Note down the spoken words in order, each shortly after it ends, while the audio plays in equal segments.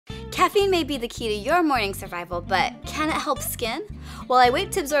Caffeine may be the key to your morning survival, but can it help skin? While I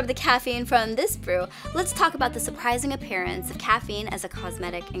wait to absorb the caffeine from this brew, let's talk about the surprising appearance of caffeine as a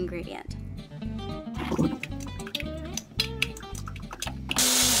cosmetic ingredient.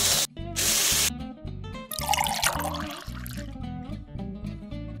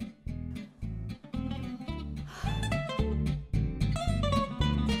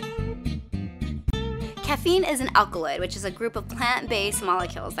 Caffeine is an alkaloid, which is a group of plant-based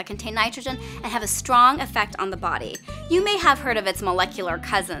molecules that contain nitrogen and have a strong effect on the body. You may have heard of its molecular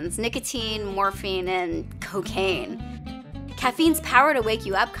cousins, nicotine, morphine, and cocaine. Caffeine's power to wake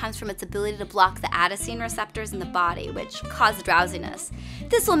you up comes from its ability to block the adenosine receptors in the body, which cause drowsiness.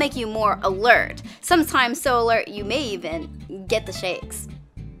 This will make you more alert, sometimes so alert you may even get the shakes.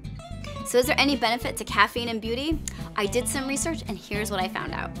 So is there any benefit to caffeine in beauty? I did some research and here's what I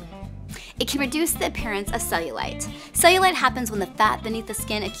found out. It can reduce the appearance of cellulite. Cellulite happens when the fat beneath the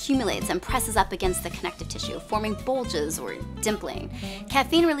skin accumulates and presses up against the connective tissue, forming bulges or dimpling.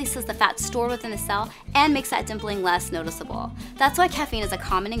 Caffeine releases the fat stored within the cell and makes that dimpling less noticeable. That's why caffeine is a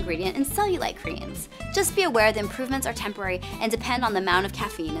common ingredient in cellulite creams. Just be aware the improvements are temporary and depend on the amount of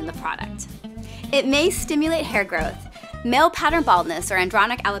caffeine in the product. It may stimulate hair growth. Male pattern baldness or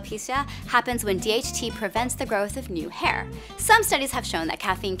andronic alopecia happens when DHT prevents the growth of new hair. Some studies have shown that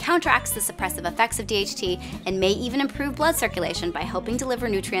caffeine counteracts the suppressive effects of DHT and may even improve blood circulation by helping deliver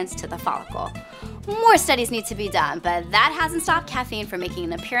nutrients to the follicle. More studies need to be done, but that hasn't stopped caffeine from making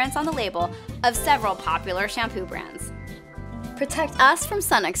an appearance on the label of several popular shampoo brands. Protect us from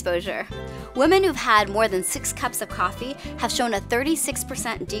sun exposure. Women who've had more than 6 cups of coffee have shown a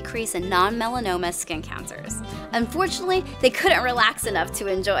 36% decrease in non-melanoma skin cancers. Unfortunately, they couldn't relax enough to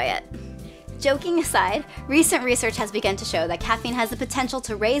enjoy it. Joking aside, recent research has begun to show that caffeine has the potential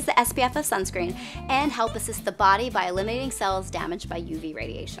to raise the SPF of sunscreen and help assist the body by eliminating cells damaged by UV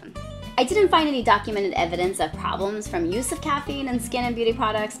radiation. I didn't find any documented evidence of problems from use of caffeine in skin and beauty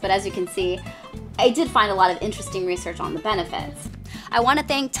products, but as you can see, I did find a lot of interesting research on the benefits. I want to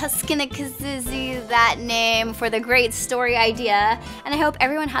thank Tuscanikazizi, that name, for the great story idea, and I hope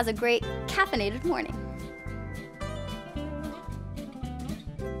everyone has a great caffeinated morning.